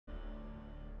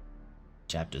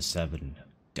Chapter 7,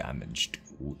 Damaged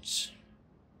Goods.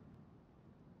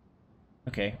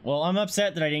 Okay, well, I'm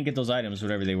upset that I didn't get those items,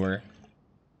 whatever they were.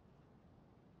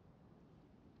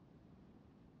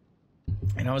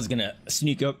 And I was gonna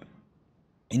sneak up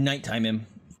and nighttime him.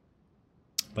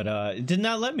 But it did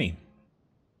not let me.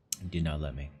 It did not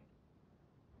let me.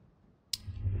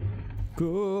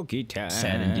 Cookie time.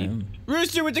 Sad indeed.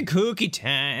 Rooster with the cookie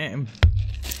time.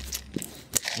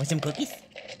 Want some cookies?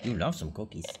 You love some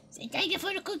cookies. Say thank you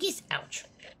for the cookies. Ouch.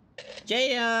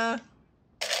 Jaya.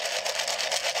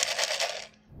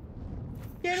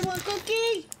 You want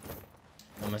cookie?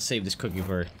 I'm gonna save this cookie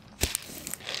for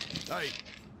Hey,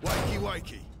 wakey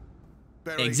wakey.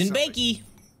 Better eggs eat and something. bakey.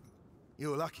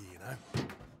 You're lucky, you know.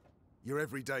 Your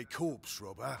everyday corpse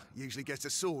robber usually gets a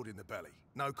sword in the belly.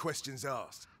 No questions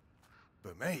asked.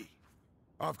 But me,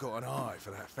 I've got an eye for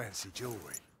that fancy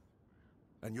jewelry.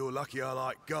 And you're lucky I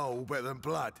like gold better than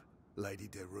blood, Lady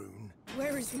Derune.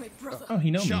 Where is my brother? Oh, he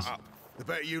knows me. Shut up. The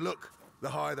better you look, the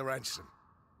higher the ransom.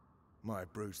 Might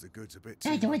have bruised the goods a bit too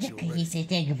much already.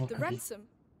 The ransom?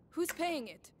 Who's paying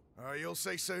it? Oh, you'll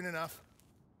see soon enough.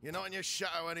 You're not in your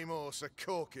shadow anymore, so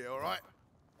cork it, alright?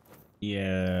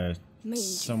 Yeah, Me.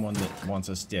 someone that wants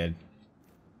us dead.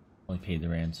 Only paid the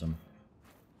ransom.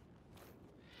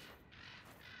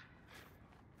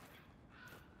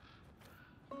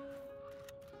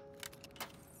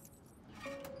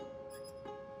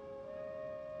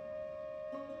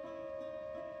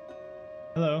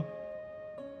 Hello.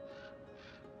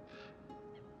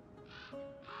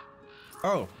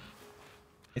 Oh,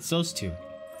 it's those two.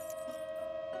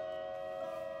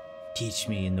 Teach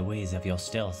me in the ways of your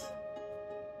stealth,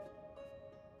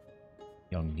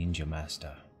 young ninja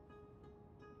master.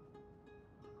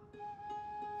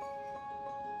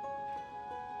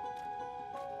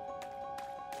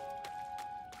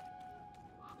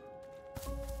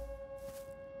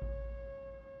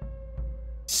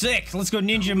 Sick! Let's go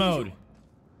ninja mode!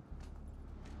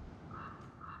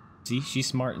 See, she's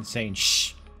smart and saying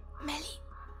shh. Melly.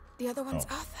 The other one's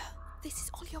Oh. Arthur. This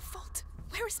is all your fault.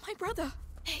 Where is my brother?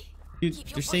 Hey, Dude, keep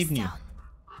your they're voice saving you. down.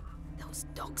 Those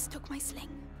dogs took my sling.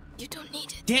 You don't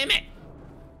need it. Damn it!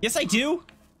 Yes, I do!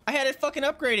 I had it fucking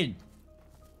upgraded!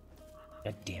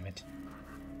 God damn it.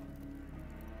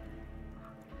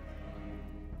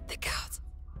 The guard.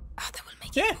 Arthur will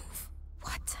make Yeah. you move.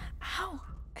 What? How?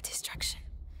 A distraction.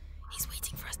 He's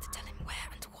waiting for us to tell him where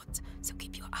and what, so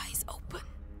keep your eyes open.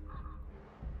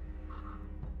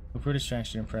 Look for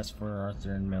distraction and press for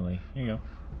Arthur and Millie. Here you go.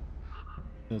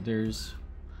 So there's...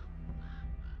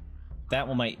 That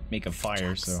one might make a fire,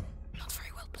 Tracks. so... Not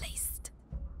very well placed.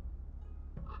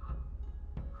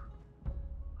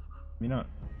 Maybe not.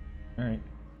 Alright.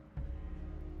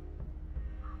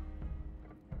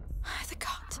 The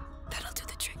cart. That'll do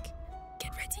the trick.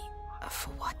 Get ready. For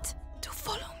what? To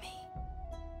follow me.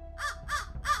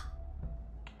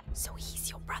 So he's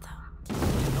your brother.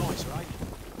 Nice, right?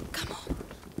 Come on.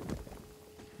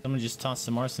 Someone just tossed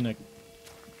some arsenic.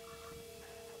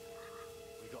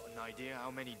 We got an idea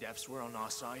how many deaths were on our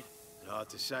side? Hard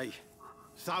to say.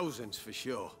 Thousands for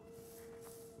sure.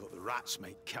 But the rats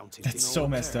make counting. That's so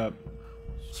messed up.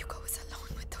 Hugo is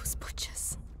alone with those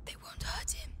butchers. They won't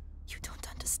hurt him. You don't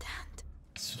understand.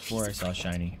 This is before I saw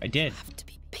Shiny. I did. You have to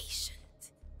be patient.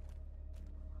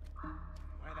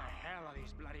 Where the hell are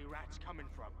these bloody rats coming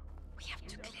from? We have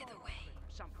to clear the way.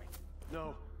 Something.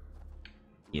 No.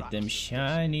 Get them Rats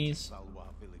shinies. Valois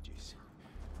villages.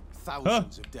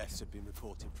 Thousands of deaths have been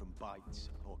reported from bites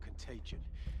or contagion.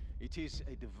 It is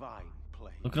a divine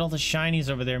plague. Look at all the shinies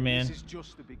over there, man. This is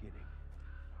just the beginning.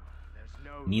 There's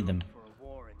no Need room them. for a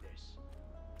war in this.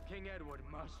 King Edward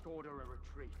must order a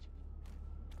retreat.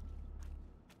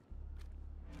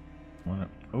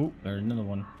 Oh, there's another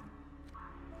one.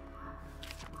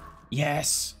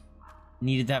 Yes!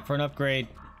 Needed that for an upgrade.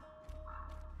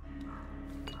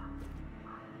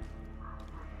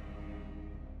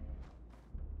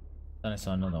 Thought I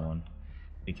saw another one.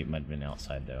 I think it might have been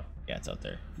outside though. Yeah, it's out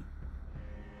there.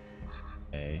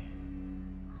 Okay.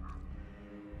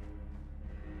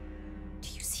 Do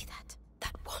you see that?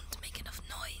 That won't make enough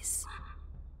noise.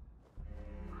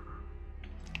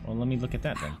 Well, let me look at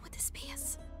that then. With the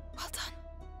spears. Well done.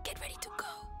 Get ready to go.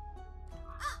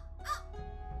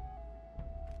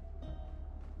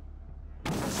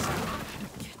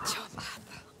 Good job,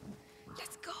 Arthur.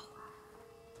 Let's go.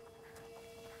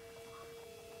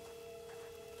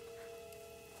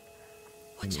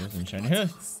 Watch out for the Shiny.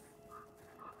 bottles.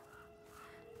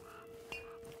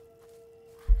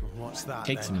 What's that?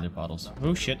 Take some of their bottles.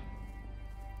 Oh shit.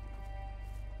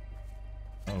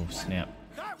 Oh snap.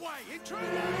 That way, intruders!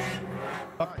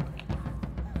 Fuck.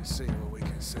 Let's see what we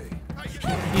can see.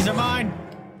 These are mine.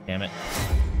 Damn it.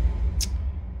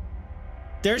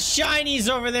 There's shinies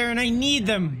over there and I need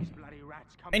them.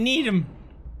 I need them.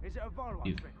 Is it a Valois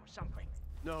trick or something?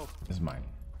 No, This is mine.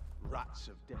 rats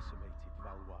have decimated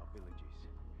Valois villages.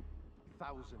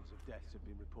 Thousands of deaths have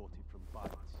been reported from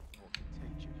bites or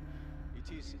contagion.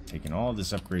 It is Taking all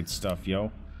this upgrade stuff,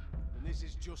 yo. and this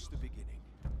is just the beginning.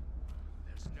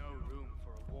 There's no room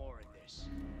for a war in this.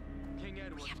 King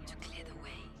Edward We have to clear the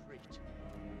way.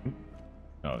 retreat.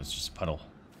 Oh, it's just a puddle.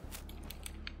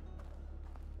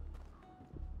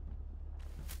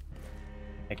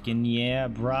 Heckin' yeah,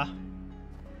 bruh.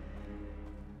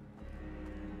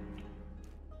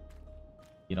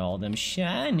 Get all them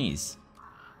shinies.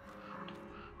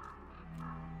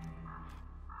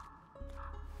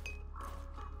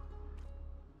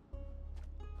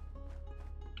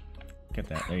 Get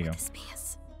that. There you go. The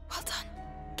spears. Well done.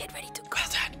 Get ready to go. Well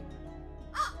done.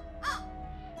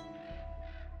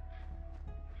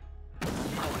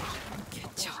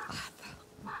 Good job, Arthur.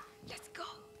 Let's go.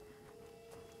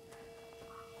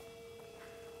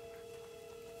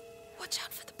 Watch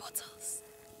out for the bottles.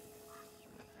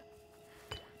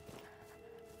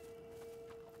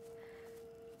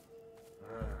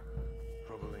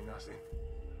 Probably nothing.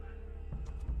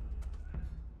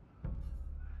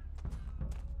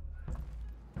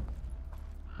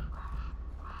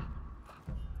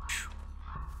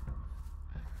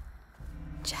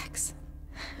 Jax,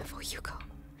 before you go.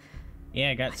 Yeah,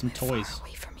 I got some We're far toys.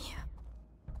 away from here.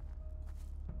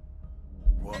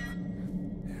 What?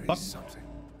 There Fuck. is something.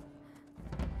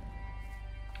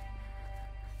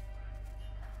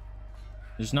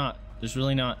 There's not. There's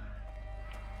really not.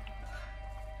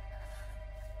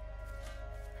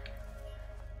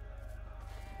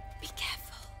 Be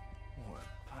careful. What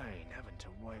a pain having to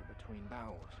wait between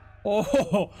battles.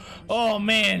 Oh, oh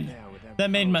man. That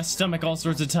made my stomach all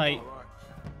sorts of tight.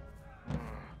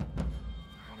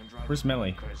 Where's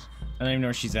Melly? I don't even know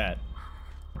where she's at.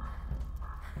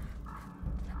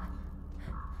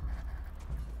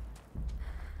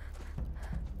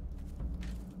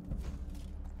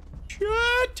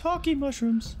 Shit, talkie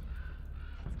mushrooms.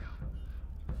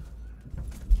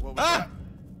 What was that?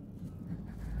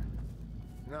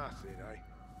 Nothing, eh?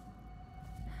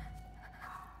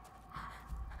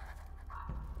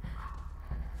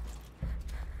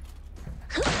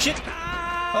 Shit.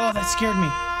 Oh, that scared me.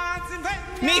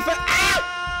 Mifa! Ah!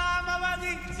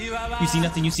 You see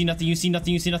nothing, you see nothing, you see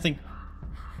nothing, you see nothing.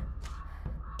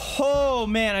 Oh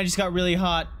man, I just got really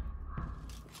hot.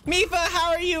 Mifa,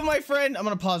 how are you, my friend? I'm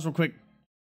gonna pause real quick.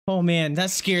 Oh man, that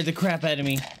scared the crap out of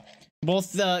me.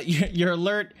 Both your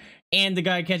alert and the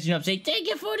guy catching up say, thank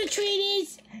you for the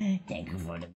treaties. Thank you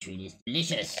for the treaties.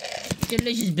 Delicious.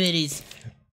 Delicious biddies.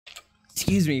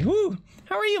 Excuse me. Whoo.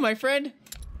 How are you, my friend?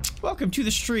 Welcome to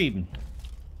the stream.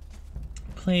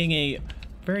 Playing a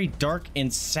very dark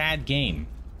and sad game.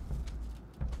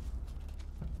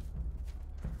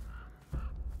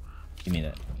 Give me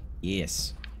that.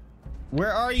 Yes.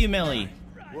 Where are you, Melly?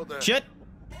 What the? Shit.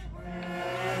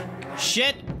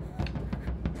 Shit.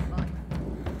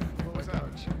 What was that?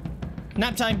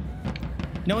 Nap time.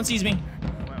 No one sees me.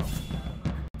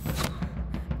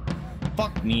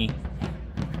 Fuck me.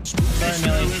 Sorry,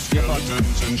 Melly. You're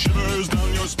fucked. And shivers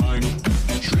down your spine.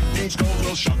 Shrieking skulls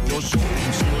will shock your soul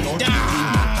and seal your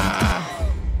Ah!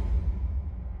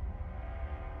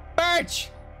 Birch!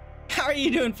 How are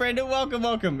you doing, friend? Welcome,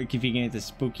 welcome. If you can get the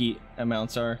spooky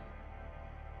amounts are.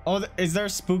 Oh, is there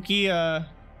spooky,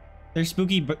 there's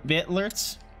spooky bit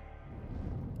alerts?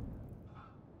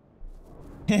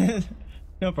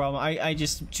 No problem. I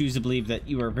just choose to believe that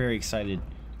you are very excited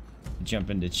to jump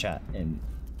into chat and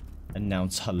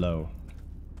announce hello.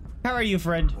 How are you,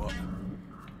 friend? What?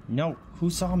 No, who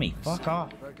saw me? Fuck off.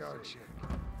 Back on check.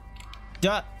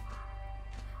 Duh.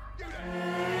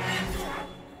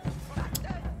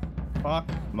 Fuck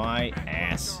my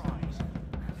ass.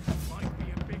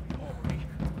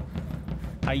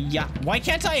 Yeah. Why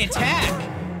can't I attack?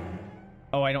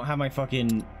 Oh, I don't have my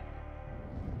fucking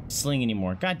sling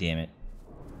anymore. God damn it.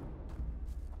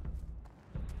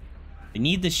 I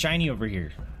need the shiny over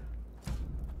here.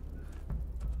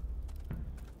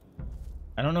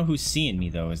 I don't know who's seeing me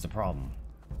though is the problem.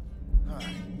 Hi.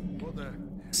 What the?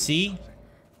 See?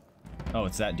 Oh,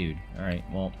 it's that dude. Alright,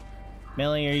 well.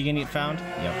 Melly, are you gonna get found?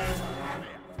 Yep.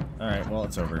 Alright, well,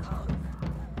 it's over.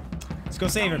 Let's go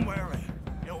save him.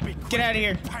 Get out of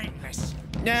here.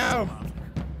 No!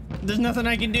 There's nothing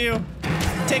I can do.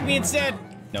 Take me instead.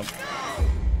 Nope.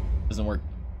 Doesn't work.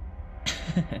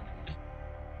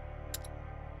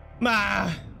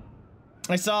 Ah!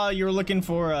 I saw you were looking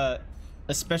for a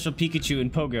special Pikachu in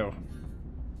Pogo.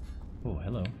 Oh,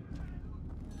 hello.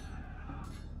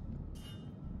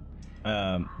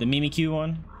 The Mimikyu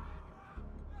one.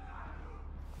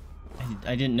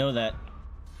 I didn't know that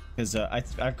because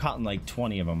I've caught like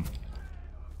 20 of them,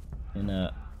 and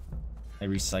I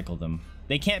recycled them.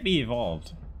 They can't be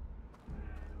evolved,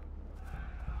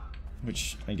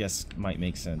 which I guess might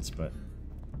make sense. But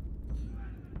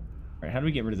all right, how do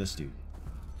we get rid of this dude?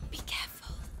 Be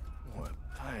careful. What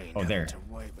pain Oh, there. to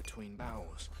wait between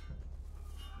battles.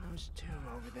 Those two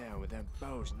over there with their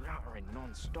bows nattering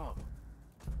non-stop.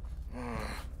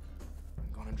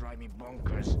 Gonna drive me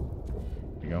bonkers.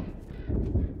 There you go.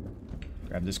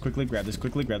 Grab this quickly, grab this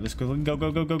quickly, grab this quickly. Go,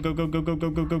 go, go, go, go, go, go, go, go,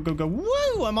 go, go, go, go.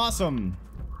 Woo! I'm awesome!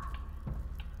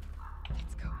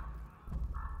 Let's go.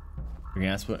 You're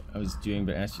gonna ask what I was doing,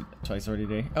 but I asked you twice already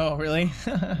today. Oh, really?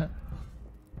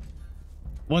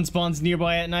 One spawns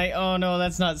nearby at night. Oh no,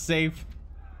 that's not safe.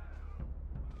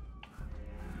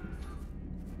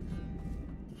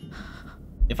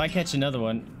 If I catch another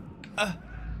one,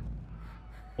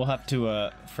 we'll have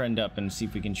to friend up and see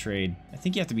if we can trade. I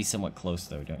think you have to be somewhat close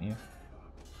though, don't you?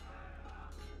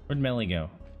 Where'd Melly go?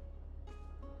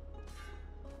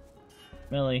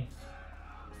 Melly.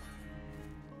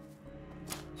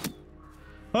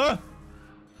 Ah!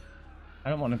 I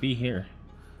don't want to be here.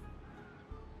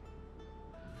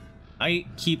 I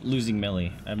keep losing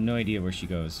Melly. I have no idea where she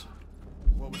goes.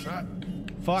 What was that?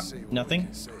 Fuck, See what we nothing.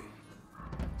 can see.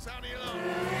 Sound the alarm.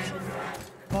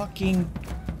 Fucking.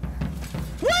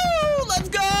 Woo! Let's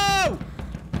go!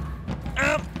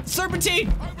 Serpentine!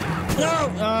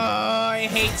 No! Oh, I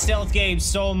hate stealth games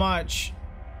so much.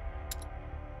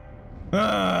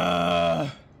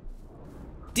 Damn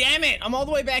it! I'm all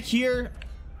the way back here.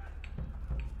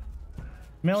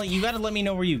 Melly, you gotta let me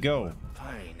know where you go.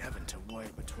 Pain having to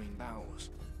wait between battles.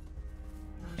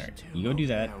 Alright, you go do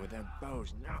that. With their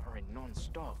bows nattering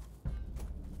non-stop.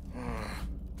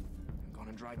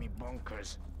 Gonna drive me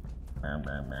bonkers.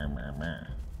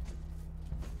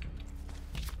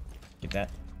 Get that.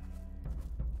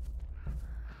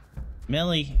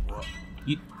 Melly.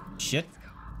 You shit.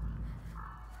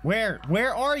 Where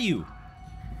are you?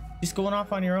 Just going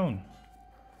off on your own.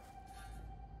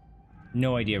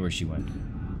 No idea where she went.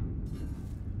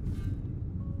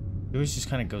 It always just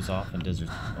kind of goes off and does her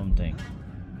own thing.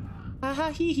 Ha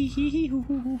ha hee hee hee hee hoo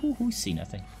hoo hoo hoo hoo. See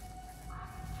nothing.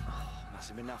 Must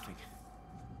have been nothing.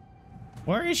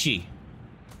 Where is she?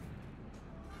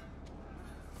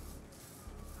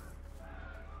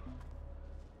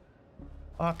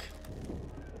 Fuck.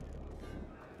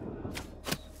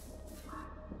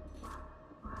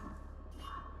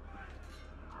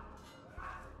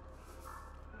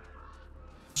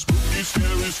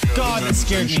 God, that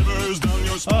scared me.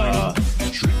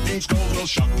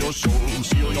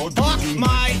 Fuck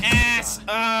my ass.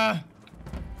 Right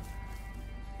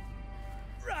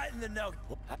in the nose.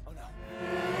 Oh no.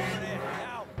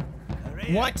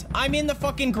 What? I'm in the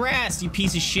fucking grass, you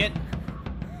piece of shit.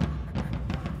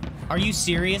 Are you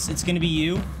serious? It's gonna be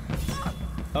you?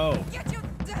 Oh. Get your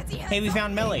dirty hands Hey, we off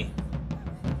found me. Melly.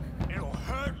 It'll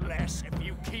hurt less if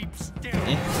you keep still.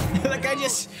 That guy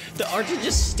just, the archer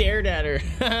just stared at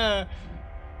her.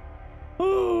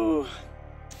 Ooh.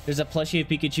 There's a plushie of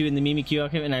Pikachu in the Mimikyu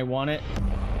outfit and I want it.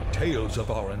 Tales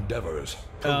of our endeavors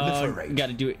proliferate.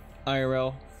 Gotta do it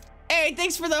IRL. Hey,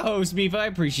 thanks for the host, Mifa. I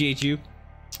appreciate you.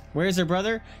 Where's her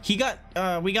brother? He got,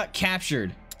 we got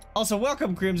captured. Also,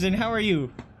 welcome, Crimson. How are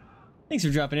you? Thanks for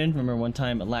dropping in. Remember one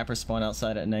time a Lapras spawned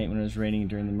outside at night when it was raining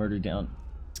during the murder down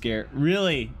scare.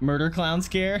 Really? Murder clown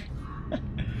scare?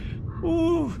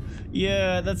 Ooh,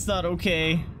 yeah, that's not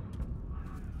okay.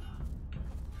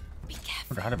 Be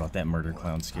careful. Forgot about that murder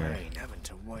clown scare. Pain having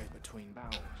to wait between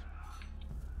battles.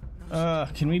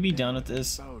 Can we be done with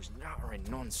this? Bows nattering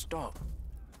non-stop.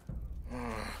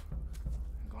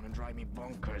 Gonna drive me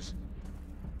bonkers.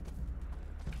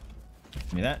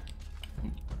 Give me that.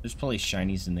 There's probably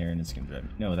shinies in there and it's gonna drive me.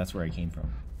 No, that's where I came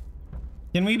from.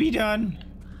 Can we be done?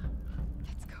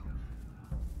 Let's go.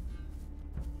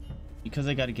 Because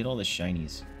I gotta get all the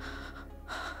shinies.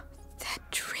 They're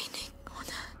draining on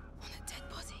a dead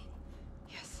body.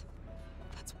 Yes.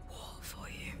 That's war for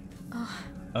you.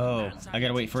 Oh, I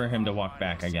gotta wait for him to walk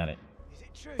back. I got it. Is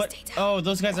it true? But, oh,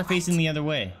 those guys are facing the other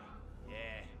way. Yeah,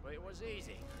 but it was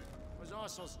easy. It was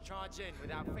assholes charge in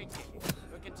without thinking,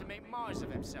 looking to make Mars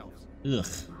of themselves. Ugh.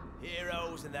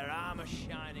 Heroes and their armor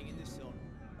shining in the sun.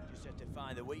 Just have to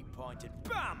find the weak point and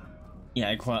BAM! Yeah,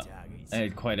 I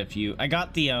had quite a few. I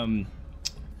got the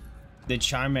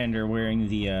Charmander wearing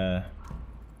the,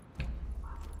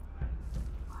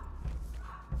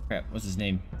 crap, what's his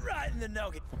name? Right in the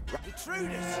nugget.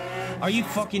 Intruders! Are you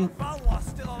fucking... Balwa's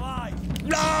still alive!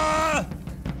 Ah!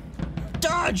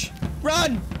 Dodge!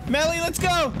 Run! Melly, let's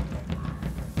go!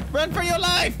 Run for your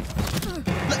life!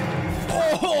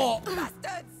 Oh!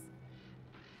 Bastards!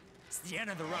 It's the end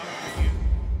of the road.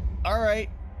 Alright.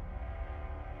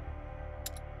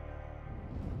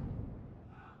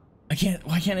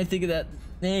 Why can't I think of that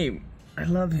name? I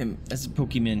love him as a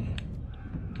Pokemon.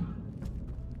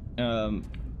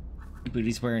 But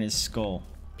he's wearing his skull.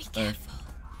 Be careful.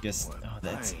 Guess,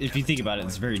 that's, if you think about it,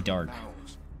 it's very dark.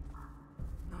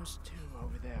 Those two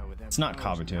over there with their It's not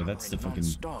powers Kabuto, that's the fucking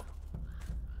non-stop.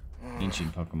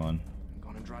 ancient Pokemon.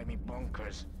 Gonna drive me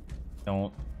bonkers.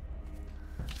 Don't.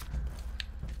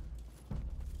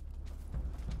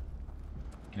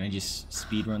 Can I just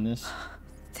speed run this?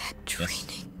 They're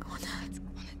training on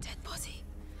a dead body.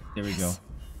 There we go.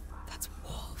 That's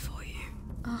war for you.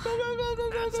 That's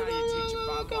how you teach a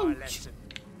Valhalla lesson.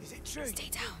 Is it true? Stay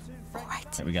down. All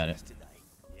right. There we got it.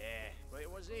 Yeah, but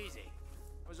it was easy.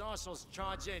 Those arseholes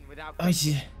charge in without I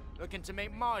see. looking to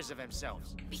make Mars of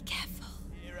themselves. Be careful.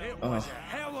 It was a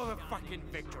hell of a fucking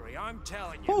victory, I'm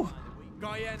telling you. Whew.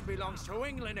 Guyenne belongs to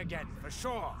England again, for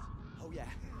sure. Oh yeah.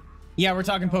 Yeah, we're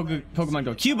talking Pokemon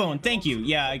Go. Cubone, thank you.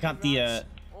 Yeah, I got the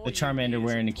Charmander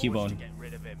wearing the Cubone. Get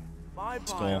rid of him. Bye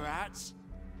cool. bye, rats.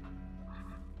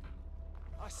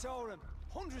 I saw them.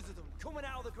 Hundreds of them coming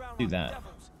out of the ground Do like that.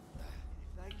 devils.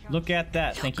 If they can't Look at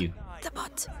that. Thank you. The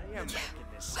bot. Yeah, making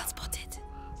this well spotted.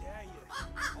 dare you.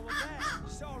 I was there.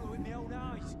 Saw it with my own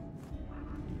eyes.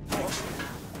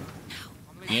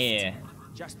 Yeah.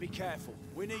 Just be careful.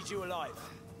 We need you alive.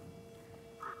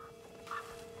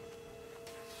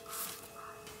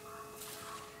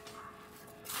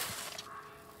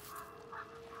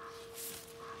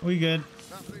 We good.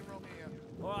 Nothing wrong here.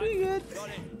 All right, We good. got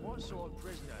it. What sort of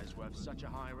prisoner is worth such a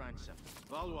high ransom?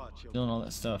 Valois children, Doing all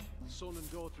that stuff. son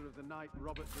and daughter of the knight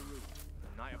Robert de Roux.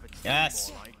 The Knight of a Yes.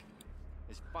 more like.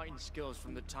 His fighting skills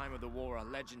from the time of the war are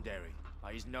legendary,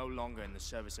 but he's no longer in the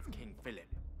service of King Philip.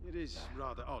 It is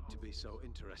rather odd to be so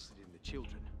interested in the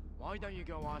children. Why don't you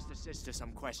go ask the sister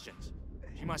some questions?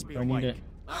 She must be I need awake. it.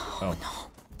 Oh.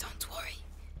 No, don't worry.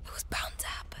 It was bound to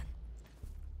happen.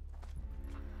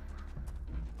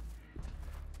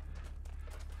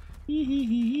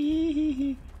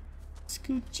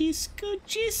 Scoochie,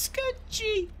 scoochie,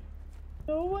 scoochie.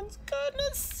 No one's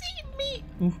gonna see me.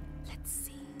 Ooh. Let's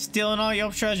see. Stealing all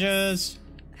your treasures.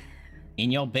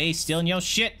 In your base, stealing your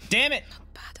shit. Damn it.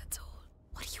 Not bad at all.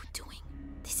 What are you doing?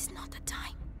 This is not the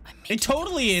time. It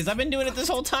totally is. I've been doing it this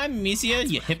whole time, Amicia,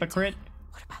 you hypocrite.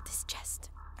 What about this chest?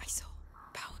 I saw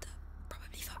powder,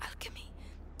 probably for alchemy.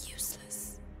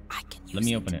 Useless. I can use Let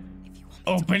me open it. If you want me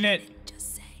to Open it. open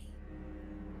just say.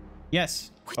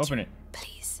 Yes. Would Open you, it.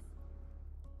 please.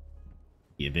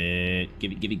 Give it.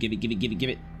 Give it, give it, give it, give it, give it, give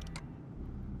it.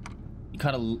 You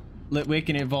caught a Litwick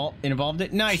and involved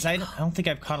it? Nice. I don't think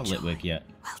I've caught a Litwick yet.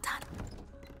 Well done.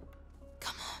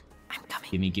 Come on, I'm coming.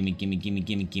 Gimme, gimme, gimme, gimme,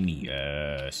 gimme, gimme.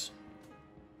 Yes.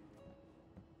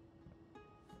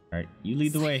 Alright, you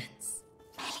lead the way. Silence.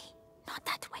 Melly, not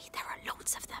that way. There are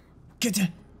loads of them. Get to.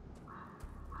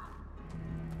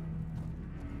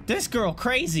 This girl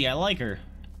crazy. I like her.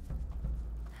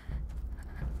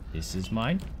 This is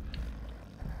mine.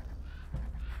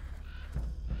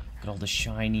 Look at all the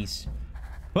shinies.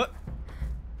 What?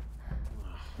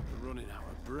 We're running out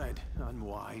of bread and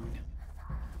wine.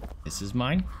 This is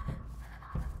mine.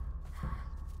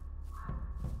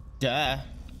 Duh.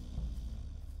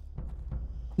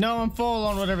 No, I'm full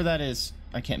on whatever that is.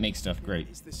 I can't make stuff. Great.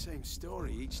 It's the same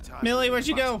story each time. Millie, where'd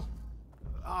you go?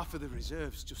 Half of the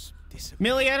reserves just disappear.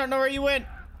 Millie, I don't know where you went.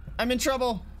 I'm in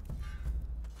trouble.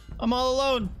 I'm all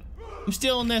alone. I'm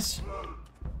stealing this.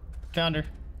 Found her.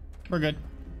 We're good.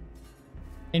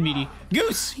 NBD.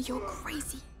 Goose! You're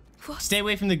crazy. What? Stay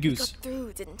away from the We got goose.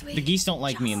 through, didn't we? The geese don't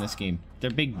like me in this game.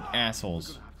 They're big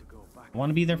assholes. I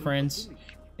want to be their friends,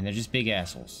 and they're just big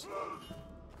assholes.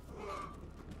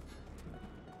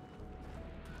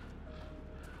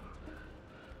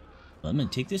 Well, I'm gonna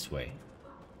take this way.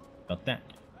 About that.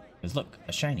 Because look,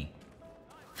 a shiny.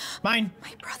 Mine!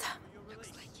 My brother.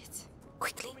 Looks like it.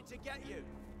 Quickly. Coming to get you.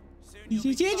 Soon you'll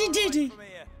be far away from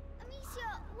here.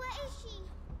 Amicia, where is she?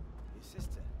 Your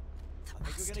sister. The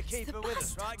I think we're gonna bastards, keep the her with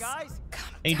us, right, bastards. guys?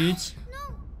 Calm Hey, down. dudes.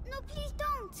 No, please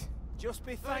don't. Just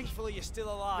be thankful you're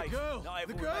still alive. The girl! Not The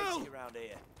everyone girl! makes it around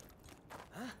here.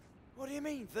 Huh? What do you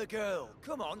mean, the girl?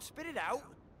 Come on, spit it out.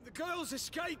 The girl's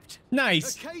escaped.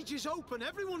 Nice. The cage is open.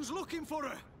 Everyone's looking for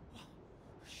her.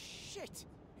 Shit!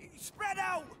 Spread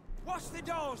out! Watch the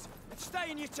doors and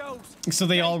stay on your toes. So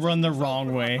they all run the wrong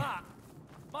Over way. like that.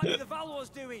 Might be the Valois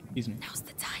doing. Excuse me. Now's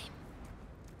the time.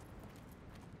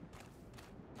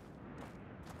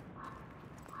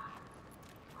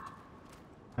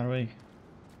 How do I...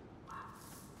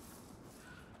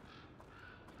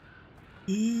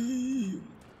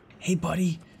 Hey,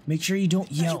 buddy. Make sure you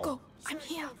don't yell. Hugo, I'm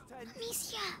here.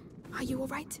 Amicia. Are you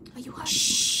alright? Are you hurt?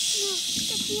 No,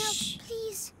 get me out,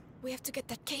 please. We have to get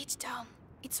that cage down.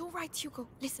 It's alright, Hugo.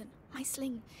 Listen, my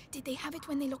sling. Did they have it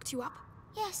when they locked you up?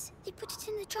 Yes, they put it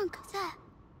in the trunk there.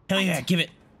 Hell yeah, give it.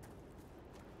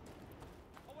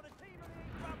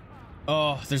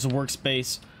 Oh, there's a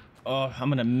workspace. Oh, I'm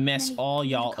gonna mess Melly, all look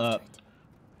y'all after up. it.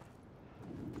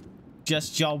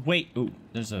 Just y'all wait. Ooh,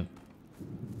 there's a...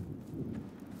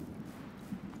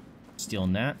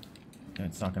 Stealing that.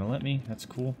 It's not gonna let me. That's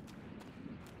cool.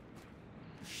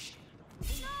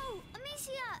 No,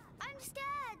 Amicia, I'm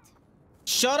scared.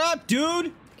 Shut up,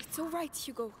 dude! It's alright,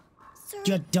 Hugo. Sorry,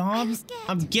 You I dumb. was scared.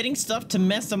 I'm getting stuff to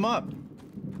mess them up.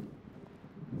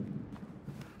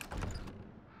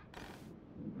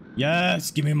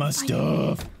 Yes, give me my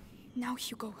stuff. Now,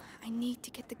 Hugo, I need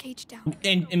to get the cage down.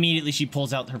 And immediately she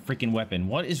pulls out her freaking weapon.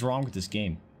 What is wrong with this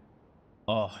game?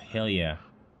 Oh, hell yeah.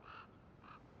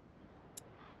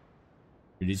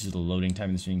 Reduces the loading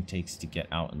time this thing takes to get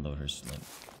out and load her sling.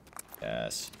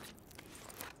 Yes.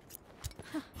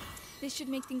 This should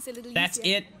make things a little That's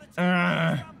easier. it.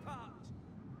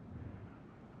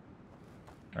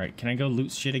 Alright, can I go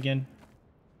loot shit again?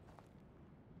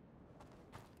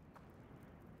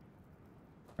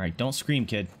 Alright, don't scream,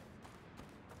 kid.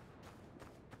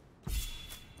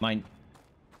 Mine.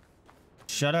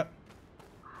 Shut up.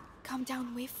 Calm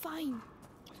down, we're fine.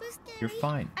 It was scary. You're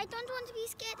fine. I don't want to be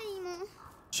scared anymore.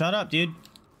 Shut up, dude.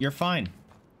 You're fine.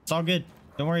 It's all good.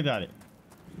 Don't worry about it.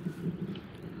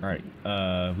 Alright,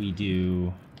 we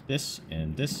do this,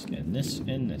 and this, and this,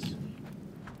 and this.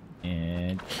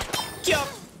 And... Yup!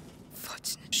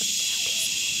 Fortunately.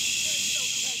 Shh.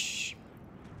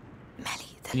 Melly,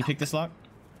 Can you pick this lock?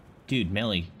 Dude,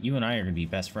 Melly, you and I are gonna be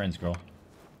best friends, girl.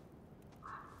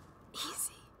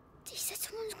 Easy. They said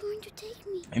someone's going to take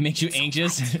me. It makes you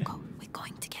anxious. Hugo, we're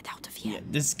going to get out of here. Yeah,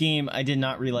 this game, I did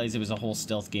not realize it was a whole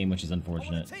stealth game, which is I want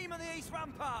unfortunate. a team on the east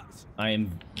ramparts. I am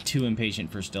too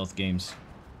impatient for stealth games.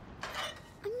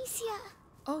 Amicia,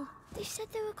 Oh, they said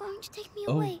they were going to take me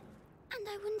Oh. away. And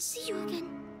I wouldn't see you again.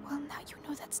 well, now you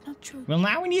know that's not true. Well,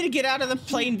 now we need to get out of the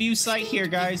plain view sight here,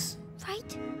 guys.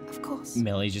 Right? Of course.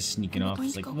 Melly's just sneaking We're off. going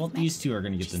It's to like, go well, with these Melly. two are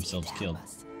gonna get She's here themselves to killed. help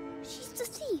us. She's the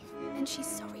thief. And she's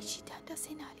sorry she turned us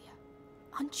in earlier.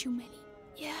 Aren't you, Melly?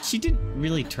 Yeah. She didn't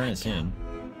really turn us in.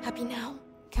 Happy now?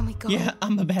 Can we go? Yeah,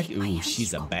 I'm a bad. Take my Ooh, hand,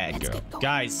 she's a Hugo. bad Let's girl. get going.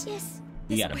 Guys, Yes.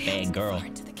 we There's got a way out bad girl. far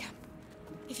into the camp.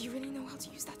 If you really know how to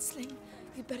use that sling,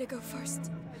 you'd better go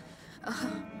first.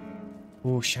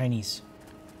 Ooh, shinies.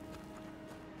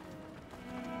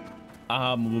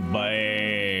 I'm a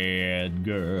bad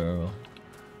girl.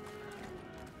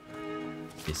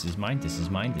 This is mine, this is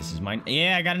mine, this is mine.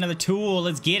 Yeah, I got another tool.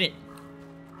 Let's get it.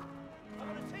 I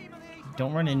want a team on the east.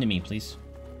 Don't run into me, please.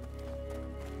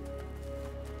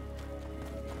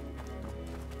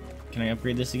 Can I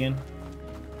upgrade this again?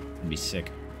 That'd be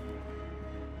sick.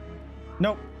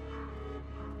 Nope.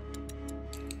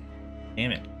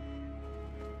 Damn it.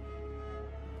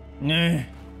 Nah.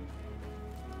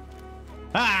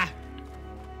 Ah!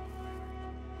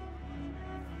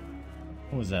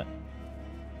 What was that?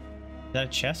 Is that a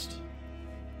chest?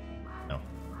 No.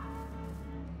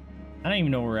 I don't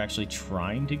even know where we're actually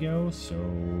trying to go, so...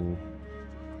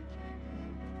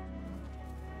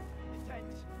 The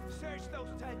tents. Search those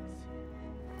tents.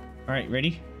 Alright,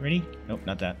 ready? Ready? Nope,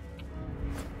 not that.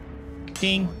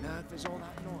 Ding! On earth is all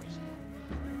that noise?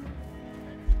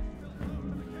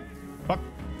 Fuck.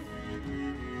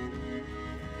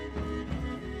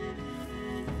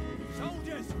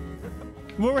 Soldiers.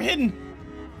 Well, we're hidden!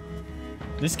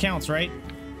 This counts, right?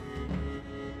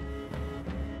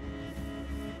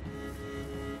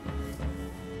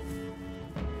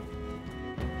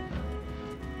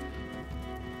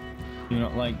 Do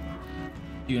not like.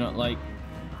 Do not like.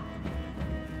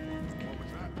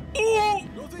 Oh!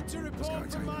 Nothing to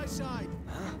report from my side.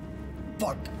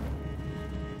 Fuck.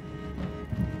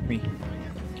 Me.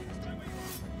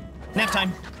 Nap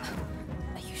time.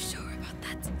 Are you sure about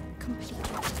that? Completely.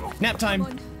 Nap time.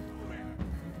 Come on.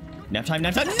 Nap time.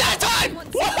 Nap time. Nap time!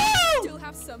 Want some? Woohoo! Still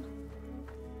have some.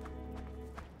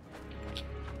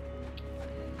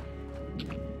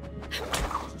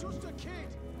 It's just a kid.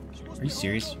 She must Are you be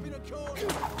serious? holed up in a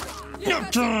corner.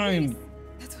 Nap time!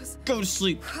 That was. Go to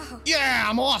sleep. Yeah,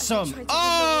 I'm awesome. tried to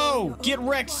Oh, ignore get your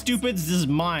wrecked, own stupids. This is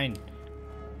mine.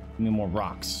 Give me more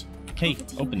rocks. Hey, Over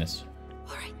to you, open Melly. this.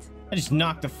 All right. I just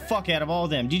knocked the fuck out of all of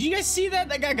them. Did you guys see that?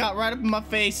 That guy got right up in my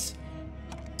face.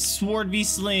 Sword v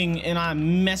sling, and I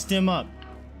messed him up.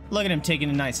 Look at him taking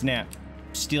a nice nap.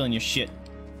 Stealing your shit.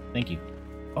 Thank you.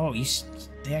 Oh,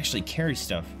 they actually carry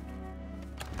stuff.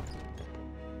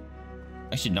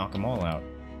 I should knock them all out.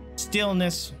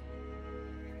 Stillness.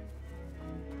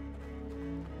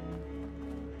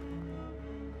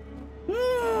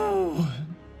 Woo!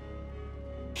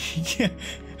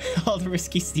 All the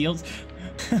risky steals.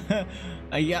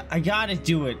 I gotta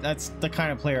do it. That's the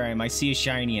kind of player I am. I see a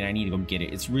shiny and I need to go get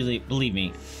it. It's really, believe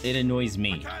me, it annoys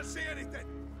me. Can't see anything.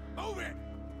 Move it.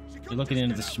 You're looking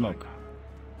into the smoke.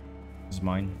 This is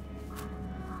mine.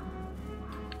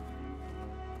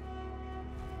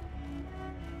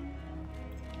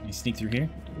 Can you sneak through here?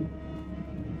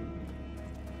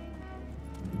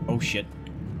 Oh shit.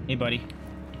 Hey buddy.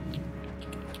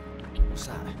 What's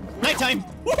that? Nighttime!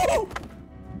 Woohoo!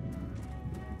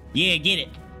 Yeah, get it.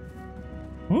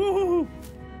 Woohoo!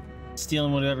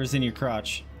 Stealing whatever's in your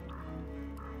crotch.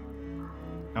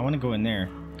 I want to go in there.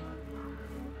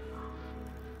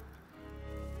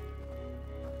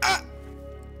 Ah!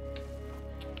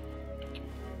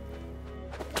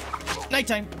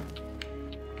 Nighttime.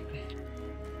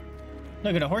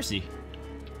 Look at a horsey.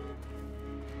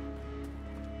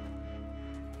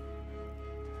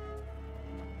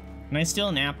 Can I steal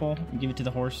an apple and give it to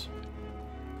the horse?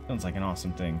 Sounds like an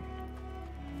awesome thing.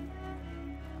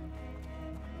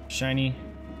 Shiny.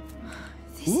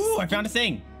 Ooh, I found a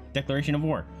thing! Declaration of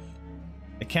War.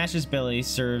 The casus belli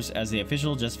serves as the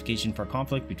official justification for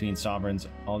conflict between sovereigns,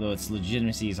 although its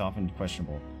legitimacy is often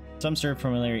questionable. Some serve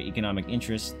familiar economic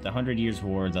interests. The 100 Years'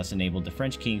 War thus enabled the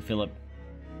French king Philippe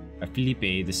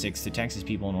VI to tax his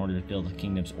people in order to fill the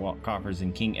kingdom's coffers,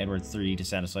 and King Edward III to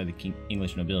satisfy the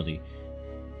English nobility,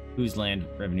 whose land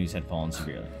revenues had fallen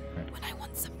severely. Right. When I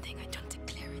want something, I don't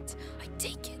declare it. I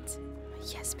take it.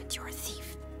 Yes, but you're a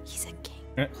thief. He's a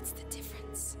king. What's the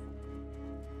difference?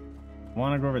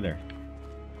 Wanna go over there?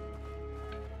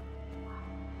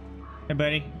 Hey,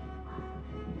 buddy.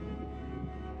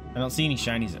 I don't see any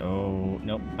shinies. Oh,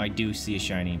 nope. I do see a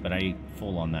shiny, but I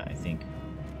full on that, I think.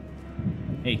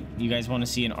 Hey, you guys want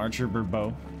to see an Archer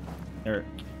Bow? Or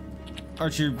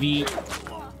Archer V.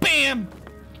 Bam!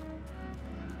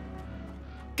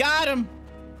 Got him!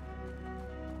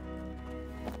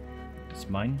 It's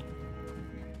mine.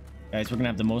 Guys, we're gonna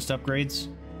have the most upgrades.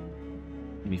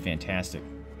 It'll be fantastic.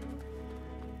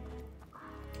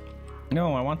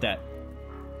 No, I want that.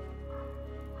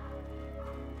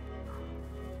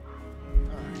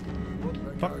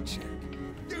 Fuck.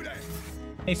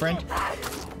 Hey, friend.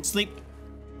 Sleep.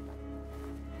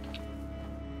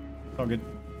 Oh, good.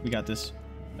 We got this.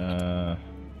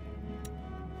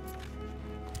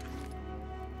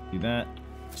 Do that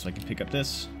so I can pick up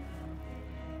this.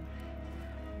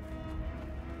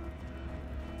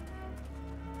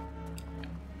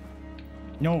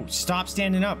 No, stop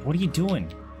standing up. What are you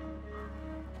doing?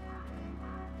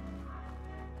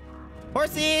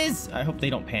 Horses! I hope they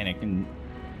don't panic and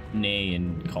neigh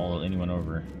and call anyone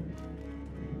over.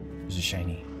 There's a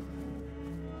shiny.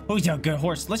 Oh, he's a good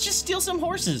horse. Let's just steal some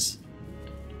horses.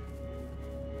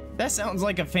 That sounds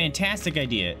like a fantastic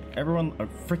idea. Everyone, a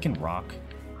freaking rock.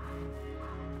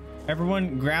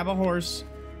 Everyone grab a horse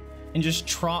and just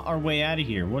trot our way out of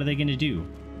here. What are they gonna do?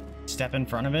 Step in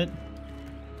front of it?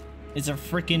 It's a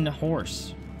freaking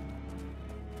horse.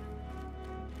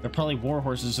 They're probably war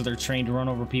horses, so they're trained to run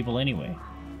over people anyway.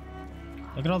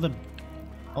 Look at all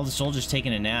the soldiers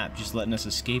taking a nap, just letting us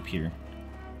escape here.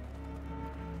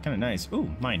 Kind of nice. Ooh,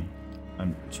 mine.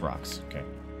 It's rocks. Okay.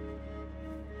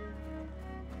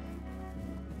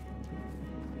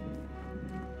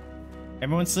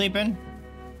 Everyone sleeping?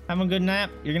 Having a good nap?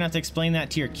 You're gonna have to explain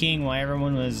that to your king why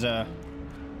everyone was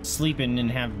sleeping and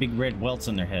have big red welts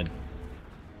on their head.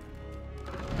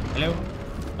 Hello?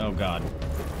 Oh god.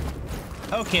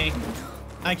 Okay.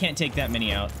 I can't take that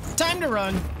many out. Time to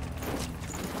run!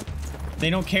 They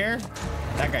don't care?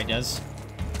 That guy does.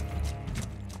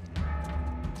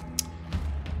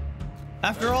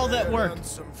 After all that work.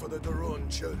 Ransom for the Daron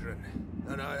children,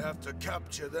 and I have to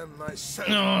capture them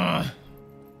myself.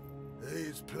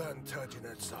 These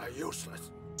Plantagenets are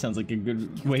useless. Sounds like a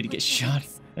good way to get shot.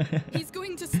 He's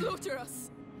going to slaughter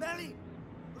us. Belly,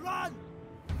 run!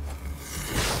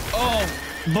 Oh,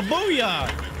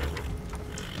 babooyah!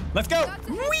 Let's go!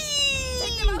 Whee!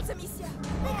 Take them out, Amicia.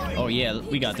 Oh yeah,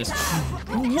 we got this.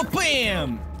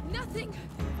 Wha-bam! Nothing.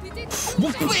 We did.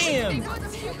 Wha-bam!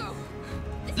 Hugo.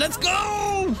 Let's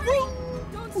go!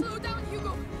 Don't slow down,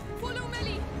 Hugo. Follow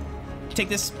Melly. Take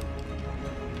this.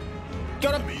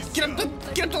 Get up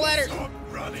the ladder. Stop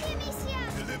running.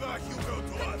 Deliver Hugo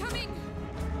to us. Coming.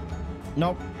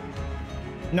 Nope.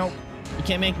 Nope. You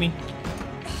can't make me.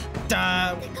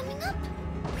 They're coming up.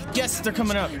 Yes, they're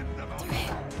coming up.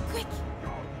 Quick.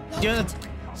 Yeah.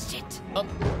 Shit.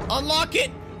 Unlock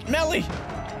it, Melly.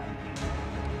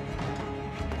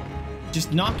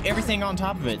 Just knock everything on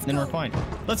top of it, then we're fine.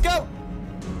 Let's go!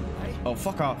 Oh,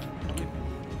 fuck off.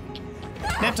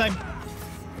 Nap time.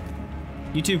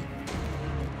 You too.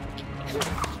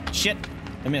 Shit,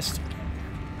 I missed.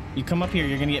 You come up here,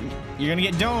 you're gonna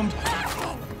get domed.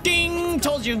 Ding!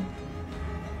 Told you.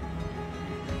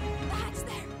 The hatch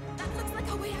there. That looks like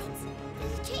a way out.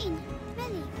 There's a chain.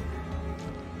 Many.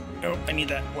 Oh, I need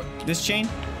that. What? This chain?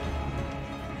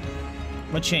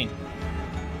 What chain?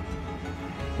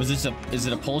 Was this a? Is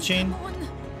it a pole chain?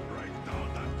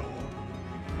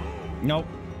 Nope.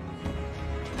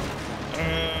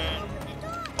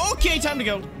 Okay, time to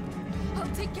go. I'll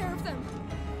take care of them.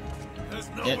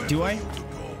 Do I?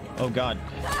 Oh God.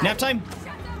 Nap time.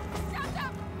 Shut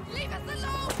up! Leave us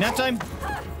alone! Nap time.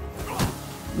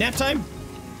 Nap time.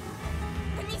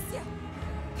 Amicia,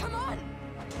 come on!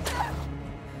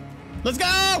 Let's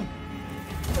go.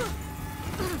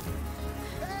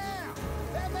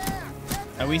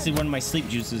 I wasted one of my sleep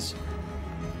juices.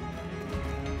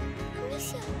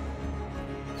 Amicia.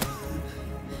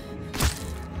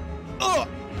 Oh!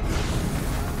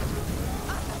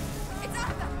 It's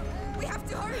Arthur! We have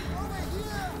to hurry!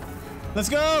 Let's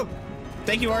go!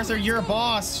 Thank you, Arthur. You're a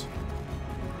boss.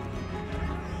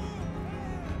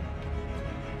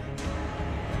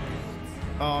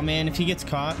 Oh man, if he gets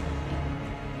caught,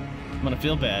 I'm gonna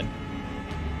feel bad.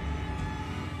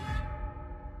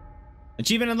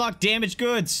 Achievement unlocked, damaged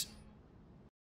goods.